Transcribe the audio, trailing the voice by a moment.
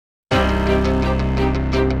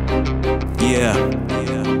Welcome,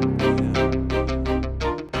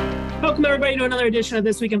 everybody, to another edition of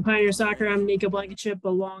This Week in Pioneer Soccer. I'm Nico Blankenship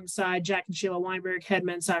alongside Jack and Sheila Weinberg, head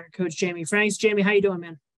men's soccer coach Jamie Franks. Jamie, how you doing,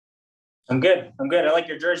 man? I'm good. I like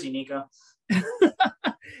your jersey, Nico.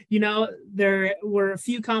 You know, there were a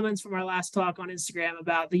few comments from our last talk on Instagram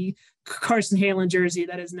about the Carson Halen jersey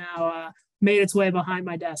that has now made its way behind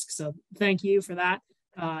my desk. So thank you for that.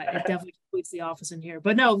 It definitely completes the office in here.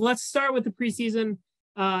 But no, let's start with the preseason.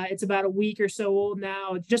 It's about a week or so old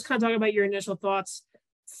now. Just kind of talk about your initial thoughts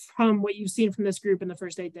from what you've seen from this group in the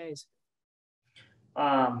first 8 days.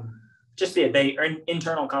 Just the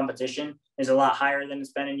internal competition is a lot higher than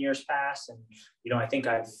it's been in years past. And, you know, I think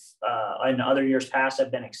I've, in other years past,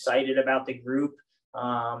 I've been excited about the group.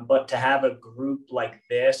 But to have a group like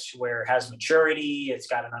this, where it has maturity, it's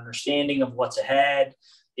got an understanding of what's ahead,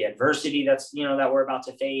 the adversity that's, you know, that we're about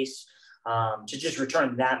to face, to just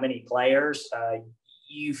return that many players,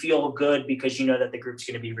 you feel good because you know that the group's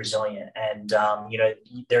going to be resilient and, you know,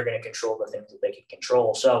 they're going to control the things that they can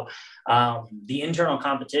control. So the internal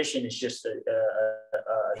competition is just a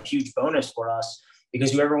huge bonus for us,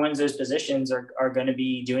 because whoever wins those positions are going to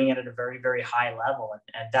be doing it at a very, very high level.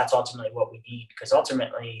 And that's ultimately what we need, because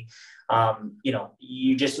ultimately, you know,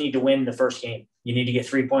 you just need to win the first game. You need to get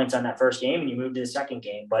 3 points on that first game and you move to the second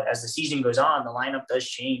game. But as the season goes on, the lineup does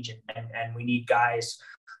change and we need guys,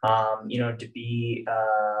 you know, to be,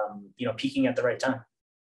 you know, peaking at the right time.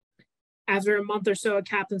 After a month or so of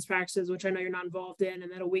captain's practices, which I know you're not involved in,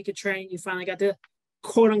 and then a week of training, you finally got to,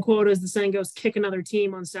 quote unquote, as the saying goes, kick another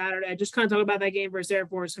team on Saturday. Just kind of talk about that game versus Air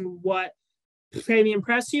Force and what maybe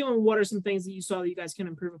impressed you, and what are some things that you saw that you guys can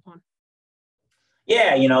improve upon?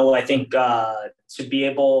 Yeah, you know, I think to be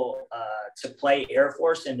able to play Air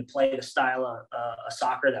Force and to play the style of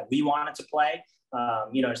soccer that we wanted to play,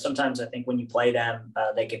 you know, sometimes I think when you play them,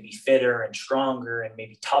 they can be fitter and stronger and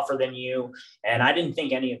maybe tougher than you. And I didn't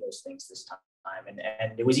think any of those things this time.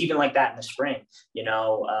 And it was even like that in the spring. You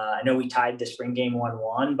know, I know we tied the spring game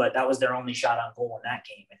 1-1, but that was their only shot on goal in that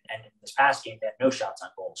game. And in this past game, they had no shots on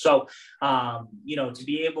goal. So, you know, to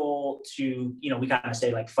be able to, you know, we kind of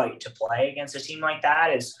say like fight to play against a team like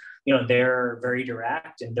that is, you know, they're very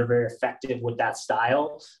direct and they're very effective with that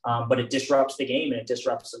style, but it disrupts the game and it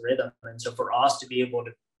disrupts the rhythm. And so for us to be able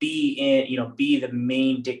to be in, you know, be the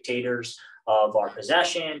main dictators of our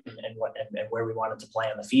possession and where we wanted to play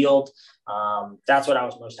on the field, that's what I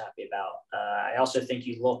was most happy about. I also think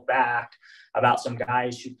you look back about some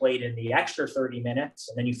guys who played in the extra 30 minutes,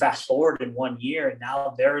 and then you fast forward in 1 year, and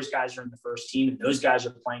now those guys are in the first team and those guys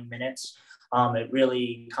are playing minutes. It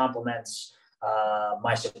really complements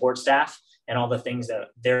my support staff and all the things that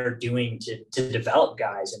they're doing to develop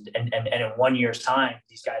guys. And in 1 year's time,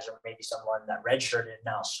 these guys are maybe someone that redshirted and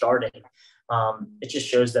now starting. It just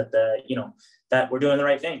shows that you know, that we're doing the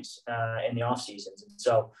right things in the off seasons. And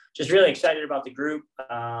so just really excited about the group,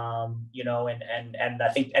 you know, and I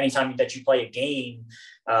think anytime that you play a game,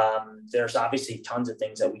 there's obviously tons of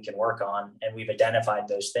things that we can work on, and we've identified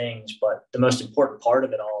those things. But the most important part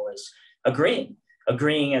of it all is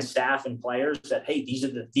agreeing as staff and players that, hey, these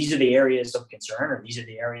are the areas of concern, or these are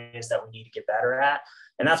the areas that we need to get better at.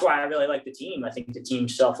 And that's why I really like the team. I think the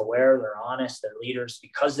team's self-aware, they're honest, they're leaders,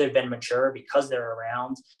 because they've been mature, because they're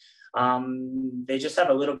around. They just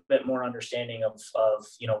have a little bit more understanding of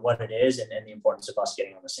you know, what it is and the importance of us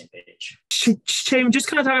getting on the same page. Shane, just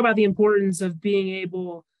kind of talk about the importance of being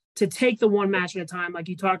able to take the one match at a time, like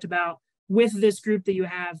you talked about with this group that you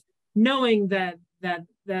have, knowing that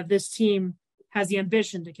this team has the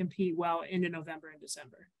ambition to compete well into November and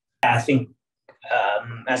December. I think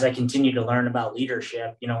as I continue to learn about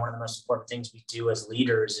leadership, you know, one of the most important things we do as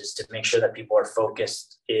leaders is to make sure that people are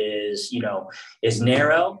focused, is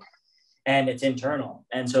narrow and it's internal.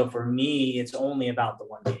 And so for me, it's only about the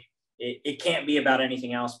one game. It can't be about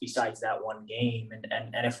anything else besides that one game.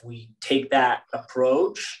 And if we take that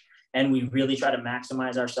approach and we really try to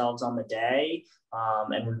maximize ourselves on the day,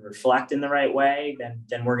 and we reflect in the right way,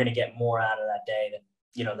 then we're going to get more out of that day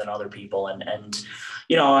than other people. And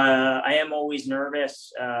you know, I am always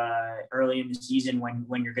nervous early in the season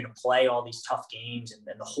when you're going to play all these tough games. And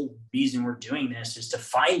the whole reason we're doing this is to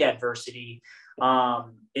find adversity.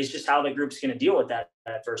 Is just how the group's going to deal with that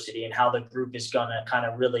adversity, and how the group is going to kind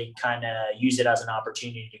of use it as an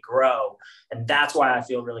opportunity to grow. And that's why I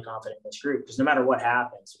feel really confident in this group, because no matter what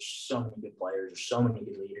happens, there's so many good players, there's so many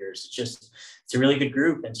good leaders. It's a really good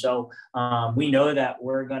group. And so we know that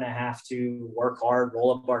we're going to have to work hard,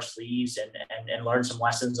 roll up our sleeves and learn some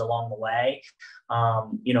lessons along the way.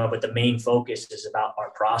 But the main focus is about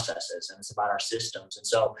our processes and it's about our systems. And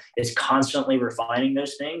so it's constantly refining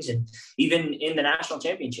those things. And even in the national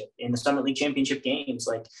championship, in the Summit League championship games, games,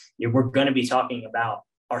 like we're going to be talking about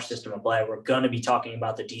our system of play. We're going to be talking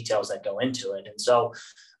about the details that go into it. And so,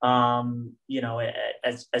 you know,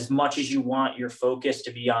 as much as you want your focus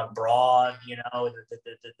to be on broad, you know,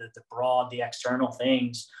 the broad, the external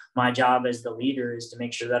things, my job as the leader is to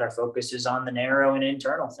make sure that our focus is on the narrow and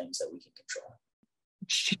internal things that we can control.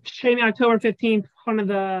 Jamie, October 15th, one of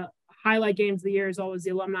the highlight games of the year is always the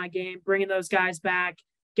alumni game, bringing those guys back,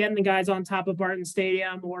 getting the guys on top of Barton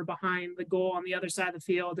Stadium or behind the goal on the other side of the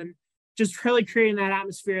field, and just really creating that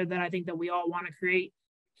atmosphere that I think that we all want to create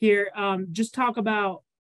here. Just talk about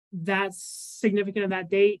that significant of that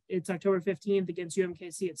date. It's October 15th against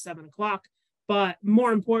UMKC at 7:00. But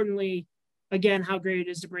more importantly, again, how great it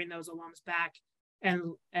is to bring those alums back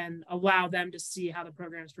and allow them to see how the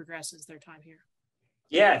programs progress as their time here.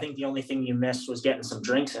 Yeah, I think the only thing you missed was getting some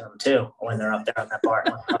drinks in them too when they're up there on that bar.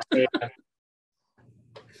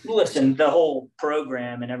 Listen, the whole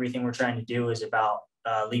program and everything we're trying to do is about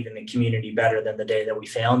leaving the community better than the day that we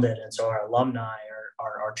found it. And so our alumni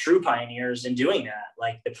are true pioneers in doing that.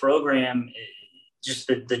 Like the program, just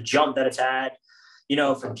the jump that it's had, you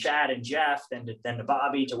know, from Chad and Jeff, then to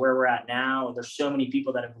Bobby, to where we're at now. There's so many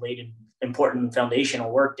people that have laid important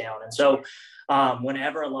foundational work down. And so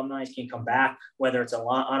whenever alumni can come back, whether it's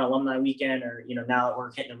on alumni weekend or, you know, now that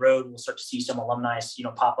we're hitting the road, we'll start to see some alumni, you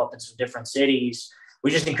know, pop up in some different cities. We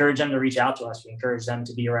just encourage them to reach out to us. We encourage them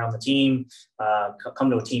to be around the team, come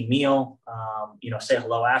to a team meal, you know, say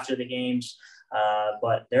hello after the games.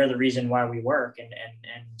 But they're the reason why we work. And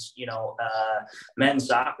you know, men's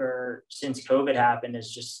soccer since COVID happened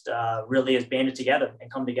is just really has banded together and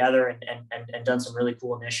come together and done some really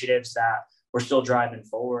cool initiatives that we're still driving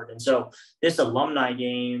forward. And so this alumni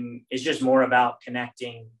game is just more about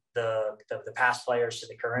connecting the past players to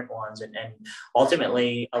the current ones and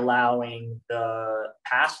ultimately allowing the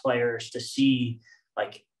past players to see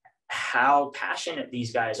like how passionate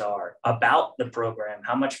these guys are about the program,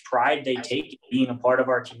 how much pride they take in being a part of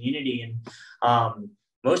our community, and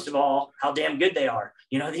most of all, how damn good they are.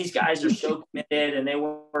 You know, these guys are so committed and they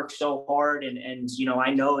work so hard. And you know,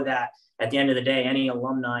 I know that at the end of the day, any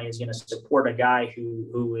alumni is going to support a guy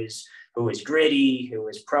who is gritty, who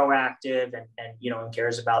is proactive, and you know, and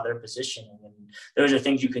cares about their positioning. And those are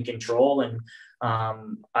things you can control. And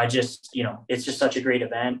I just, you know, it's just such a great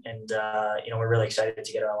event, and you know, we're really excited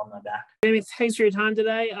to get our alumni back. Jamie, thanks for your time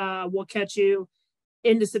today. We'll catch you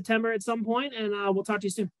into September at some point, and we'll talk to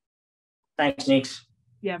you soon. Thanks, Neeks.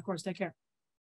 Yeah, of course. Take care.